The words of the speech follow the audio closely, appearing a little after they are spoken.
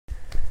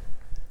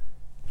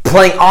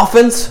Playing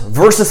offense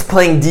versus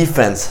playing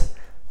defense.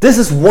 This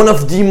is one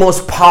of the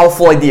most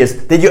powerful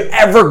ideas that you're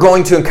ever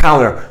going to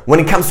encounter when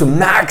it comes to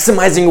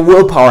maximizing your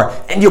willpower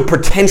and your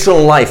potential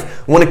in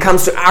life, when it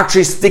comes to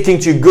actually sticking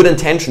to your good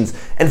intentions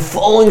and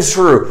following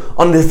through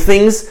on the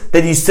things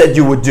that you said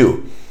you would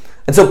do.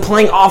 And so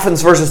playing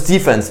offense versus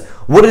defense,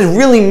 what it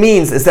really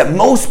means is that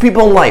most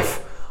people in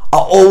life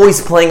are always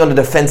playing on the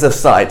defensive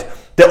side.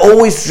 They're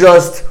always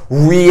just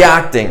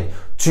reacting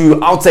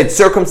to outside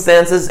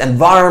circumstances,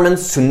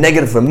 environments, to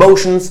negative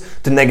emotions,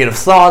 to negative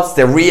thoughts.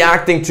 They're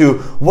reacting to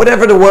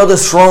whatever the world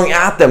is throwing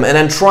at them and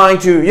then trying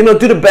to,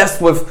 do the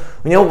best with,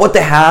 what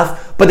they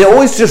have. But they're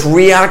always just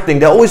reacting.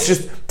 They're always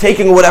just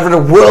taking whatever the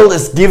world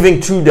is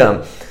giving to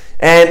them.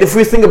 And if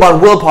we think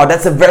about willpower,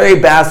 that's a very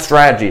bad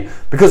strategy,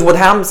 because what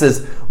happens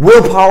is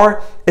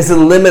willpower is a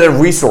limited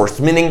resource,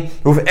 meaning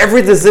with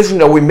every decision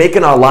that we make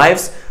in our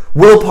lives,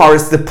 willpower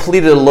is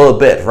depleted a little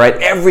bit, right?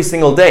 Every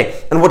single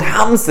day. And what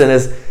happens then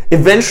is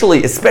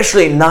eventually,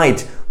 especially at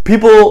night,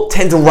 people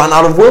tend to run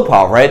out of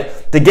willpower,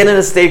 right? They get in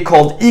a state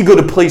called ego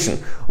depletion,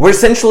 where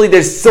essentially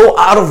they're so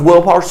out of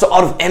willpower, so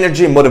out of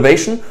energy and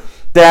motivation,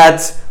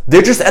 that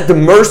they're just at the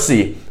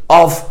mercy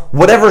of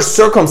whatever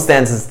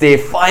circumstances they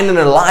find in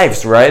their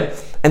lives, right?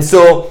 And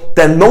so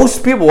then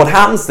most people, what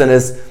happens then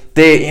is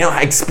they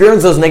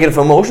experience those negative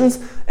emotions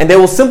and they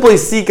will simply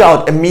seek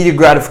out immediate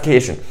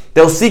gratification.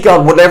 They'll seek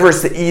out whatever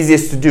is the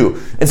easiest to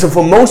do. And so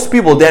for most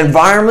people, their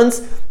environments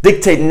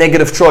dictate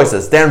negative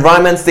choices. Their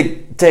environments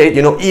dictate,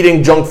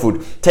 eating junk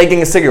food,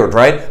 taking a cigarette,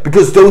 right?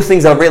 Because those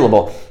things are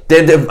available.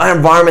 Their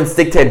environments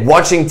dictate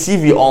watching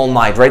TV all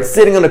night, right?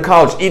 Sitting on the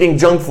couch, eating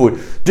junk food,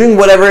 doing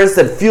whatever it is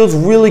that feels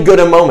really good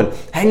in a moment,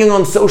 hanging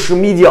on social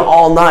media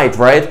all night,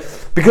 right?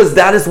 Because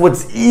that is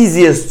what's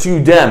easiest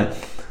to them.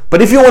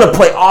 But if you want to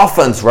play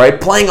offense,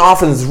 right? Playing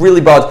offense is really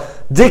about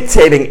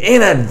dictating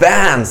in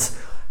advance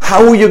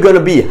how you're going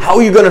to be, how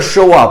you're going to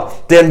show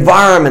up, the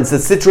environments, the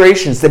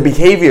situations, the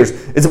behaviors.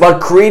 It's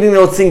about creating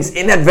those things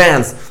in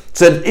advance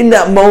so that in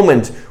that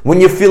moment when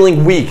you're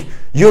feeling weak,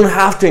 you don't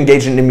have to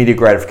engage in immediate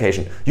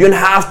gratification. You don't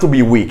have to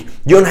be weak.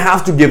 You don't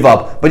have to give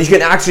up, but you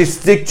can actually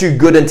stick to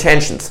good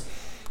intentions.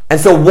 And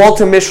so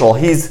Walter Mischel,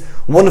 he's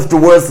one of the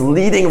world's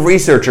leading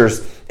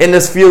researchers in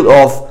this field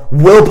of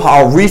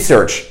willpower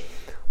research.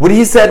 What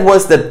he said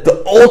was that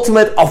the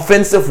ultimate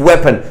offensive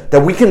weapon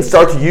that we can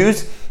start to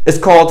use is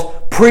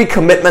called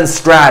pre-commitment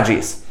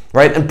strategies,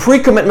 right? And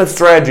pre-commitment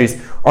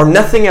strategies are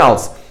nothing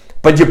else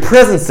but your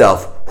present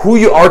self, who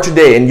you are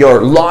today, and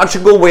your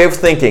logical way of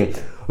thinking,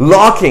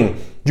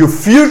 locking your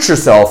future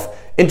self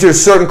into a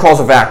certain course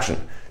of action.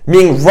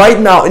 Meaning right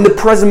now, in the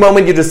present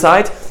moment, you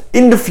decide,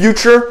 in the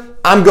future,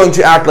 I'm going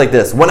to act like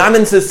this. When I'm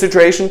in this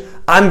situation,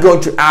 I'm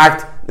going to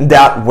act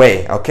that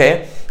way,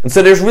 okay? And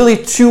so there's really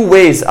two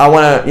ways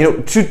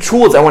two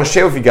tools I want to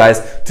share with you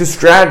guys, two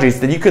strategies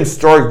that you can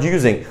start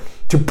using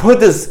to put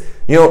this,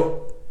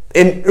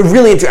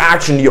 really into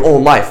action in your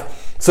own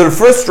life. So the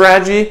first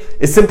strategy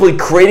is simply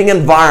creating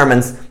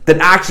environments that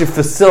actually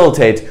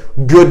facilitate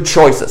good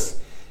choices.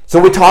 So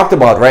we talked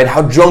about, right,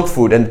 how junk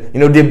food and,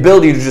 the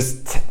ability to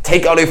just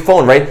take out your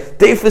phone, right,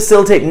 they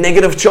facilitate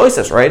negative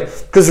choices, right?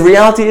 Because the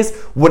reality is,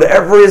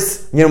 whatever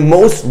is,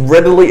 most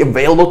readily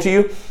available to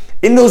you,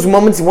 in those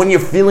moments when you're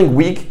feeling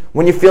weak,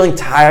 when you're feeling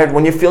tired,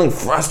 when you're feeling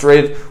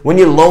frustrated, when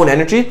you're low in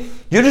energy,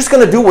 you're just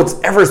going to do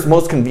whatever is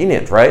most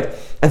convenient, right?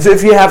 And so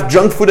if you have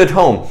junk food at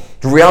home,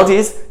 the reality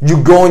is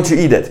you're going to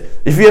eat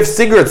it. If you have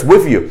cigarettes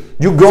with you,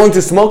 you're going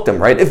to smoke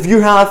them, right? If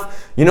you have,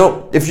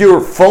 if your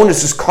phone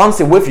is just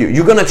constant with you,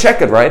 you're going to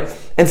check it, right?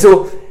 And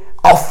so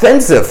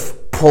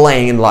offensive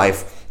playing in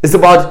life is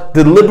about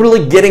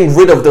deliberately getting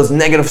rid of those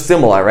negative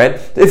stimuli,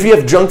 right? If you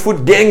have junk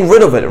food, getting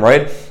rid of it,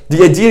 right?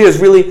 The idea is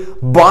really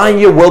buying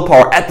your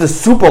willpower at the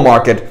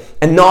supermarket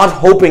and not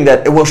hoping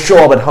that it will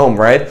show up at home,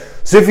 right?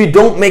 So if you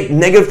don't make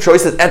negative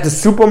choices at the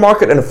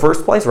supermarket in the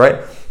first place,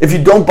 right? If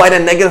you don't buy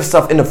that negative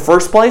stuff in the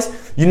first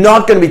place, you're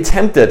not going to be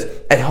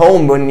tempted at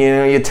home when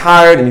you're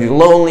tired and you're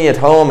lonely at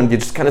home and you're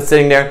just kind of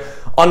sitting there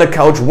on the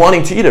couch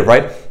wanting to eat it,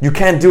 right? You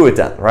can't do it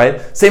then,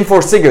 right? Same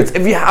for cigarettes.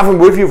 If you have them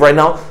with you right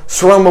now,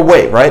 throw them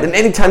away, right? And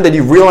anytime that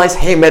you realize,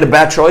 hey, I made a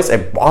bad choice, I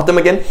bought them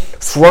again,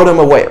 throw them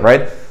away,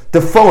 right? The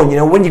phone,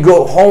 when you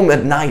go home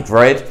at night,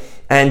 right?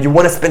 And you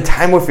want to spend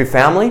time with your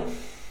family,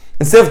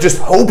 instead of just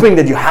hoping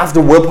that you have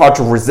the willpower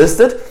to resist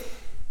it,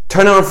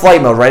 turn it on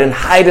flight mode, right? And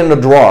hide in the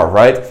drawer,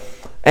 right?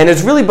 And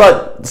it's really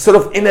about sort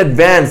of in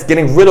advance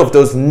getting rid of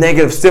those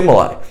negative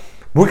stimuli.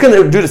 We can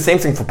do the same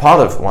thing for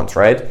positive ones,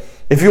 right?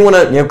 If you want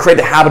to create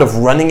the habit of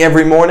running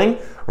every morning,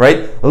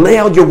 right? Lay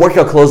out your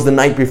workout clothes the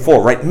night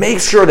before, right? Make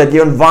sure that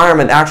your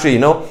environment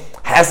actually,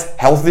 has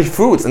healthy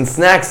fruits and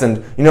snacks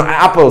and,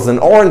 apples and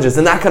oranges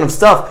and that kind of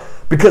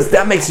stuff, because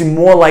that makes you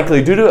more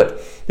likely to do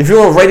it. If you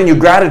want to write in your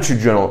gratitude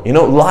journal,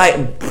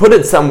 put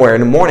it somewhere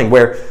in the morning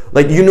where,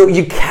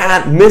 you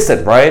can't miss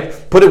it,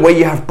 right? Put it where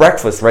you have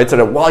breakfast, right? So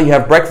that while you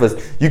have breakfast,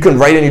 you can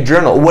write in your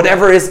journal,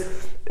 whatever it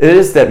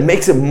is that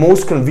makes it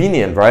most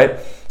convenient, right?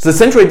 So the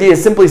central idea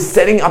is simply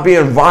setting up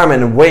your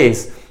environment in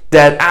ways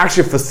that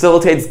actually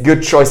facilitates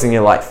good choice in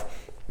your life.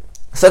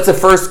 So that's the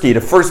first key,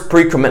 the first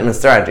pre-commitment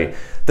strategy.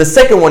 The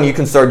second one you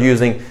can start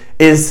using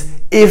is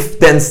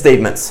if-then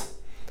statements.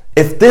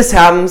 If this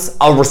happens,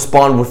 I'll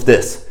respond with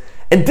this.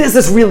 And this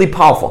is really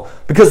powerful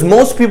because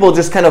most people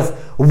just kind of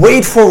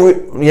wait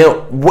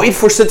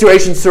for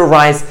situations to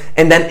arise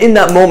and then in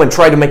that moment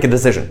try to make a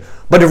decision.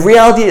 But the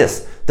reality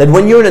is that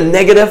when you're in a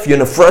negative, you're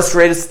in a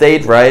frustrated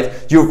state, right?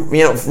 You're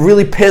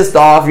really pissed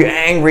off, you're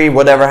angry,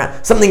 whatever.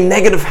 Something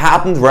negative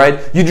happened, right?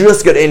 You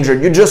just got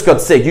injured, you just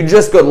got sick, you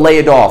just got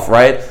laid off,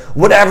 right?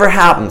 Whatever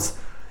happens.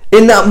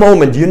 In that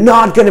moment, you're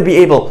not going to be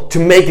able to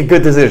make a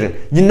good decision.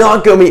 You're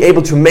not going to be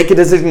able to make a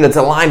decision that's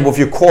aligned with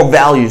your core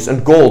values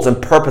and goals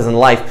and purpose in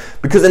life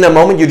because in that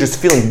moment, you're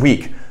just feeling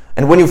weak.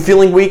 And when you're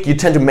feeling weak, you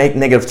tend to make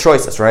negative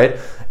choices, right?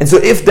 And so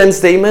if-then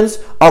statements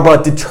are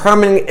about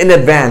determining in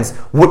advance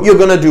what you're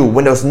going to do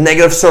when those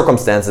negative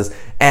circumstances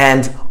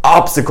and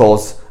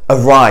obstacles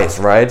arise,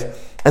 right?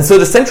 And so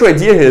the central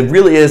idea here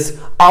really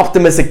is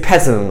optimistic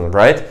pessimism,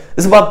 right?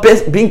 It's about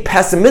being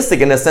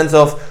pessimistic in the sense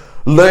of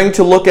learning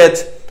to look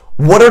at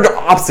what are the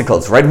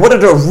obstacles, right? What are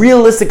the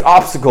realistic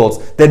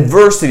obstacles, the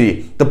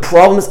adversity, the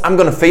problems I'm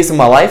going to face in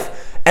my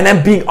life, and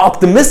then being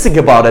optimistic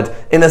about it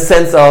in a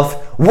sense of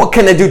what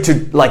can I do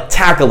to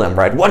tackle them,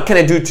 right? What can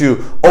I do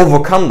to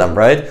overcome them,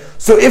 right?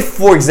 So if,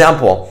 for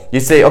example, you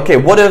say, okay,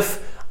 what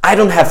if I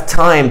don't have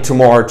time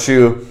tomorrow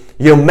to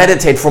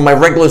meditate for my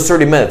regular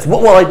 30 minutes?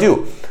 What will I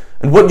do?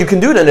 And what you can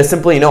do then is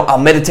simply, I'll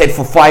meditate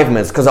for 5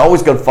 minutes because I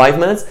always got 5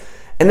 minutes.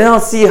 And then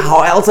I'll see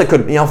how else I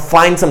could,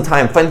 find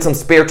some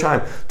spare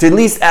time to at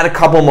least add a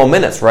couple more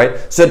minutes,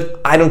 right? So that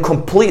I don't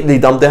completely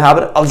dump the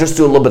habit, I'll just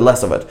do a little bit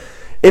less of it.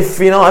 If,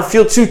 I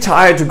feel too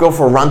tired to go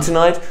for a run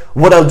tonight,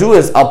 what I'll do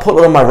is I'll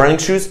put on my running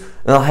shoes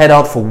and I'll head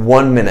out for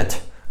 1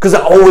 minute. Because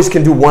I always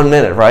can do 1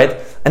 minute, right?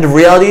 And the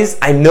reality is,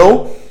 I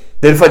know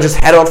that if I just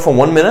head out for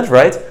 1 minute,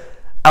 right,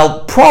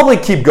 I'll probably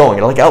keep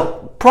going.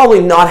 I'll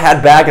probably not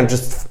head back and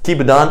just keep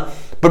it done.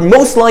 But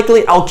most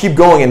likely, I'll keep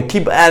going and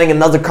keep adding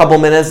another couple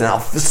minutes and I'll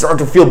start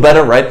to feel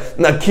better, right?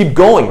 And I'll keep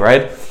going,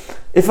 right?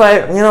 If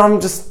I'm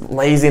just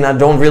lazy and I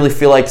don't really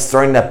feel like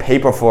starting that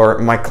paper for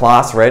my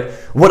class, right?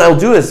 What I'll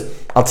do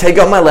is I'll take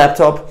out my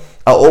laptop,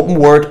 I'll open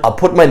Word, I'll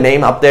put my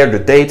name up there, the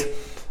date,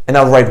 and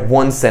I'll write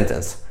one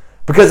sentence.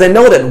 Because I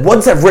know that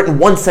once I've written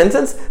one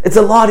sentence, it's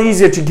a lot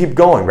easier to keep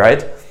going,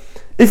 right?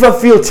 If I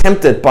feel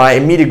tempted by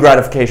immediate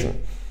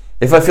gratification,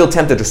 if I feel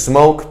tempted to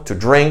smoke, to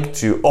drink,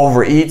 to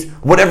overeat,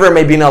 whatever it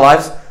may be in our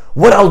lives,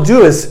 what I'll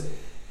do is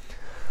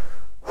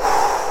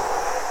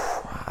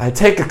I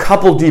take a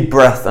couple deep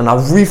breaths and I'll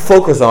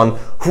refocus on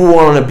who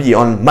I want to be,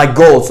 on my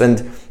goals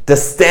and the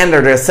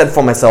standard I set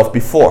for myself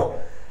before.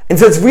 And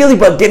so it's really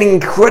about getting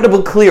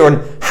incredibly clear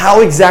on how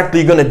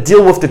exactly you're going to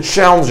deal with the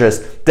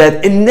challenges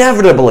that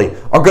inevitably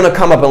are going to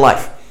come up in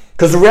life.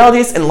 Because the reality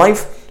is, in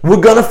life,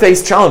 we're going to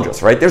face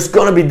challenges, right? There's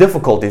going to be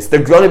difficulties.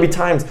 There's going to be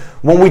times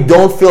when we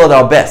don't feel at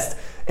our best.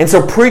 And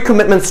so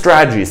pre-commitment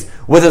strategies,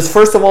 whether it's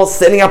first of all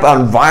setting up our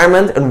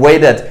environment in a way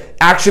that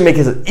actually makes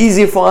it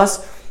easier for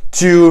us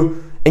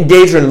to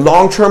engage in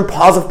long-term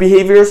positive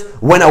behaviors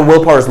when our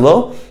willpower is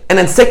low. And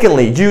then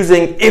secondly,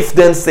 using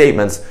if-then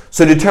statements.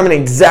 So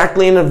determining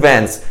exactly in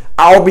advance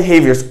our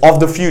behaviors of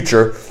the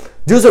future.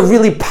 Those are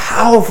really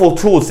powerful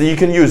tools that you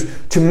can use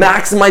to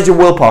maximize your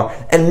willpower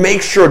and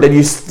make sure that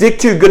you stick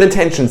to your good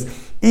intentions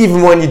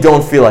even when you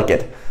don't feel like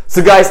it.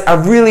 So guys, I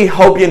really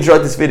hope you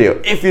enjoyed this video.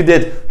 If you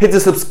did, hit the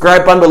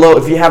subscribe button below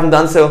if you haven't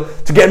done so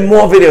to get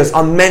more videos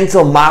on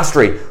mental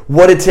mastery,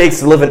 what it takes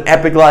to live an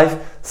epic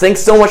life. Thanks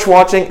so much for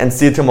watching and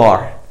see you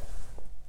tomorrow.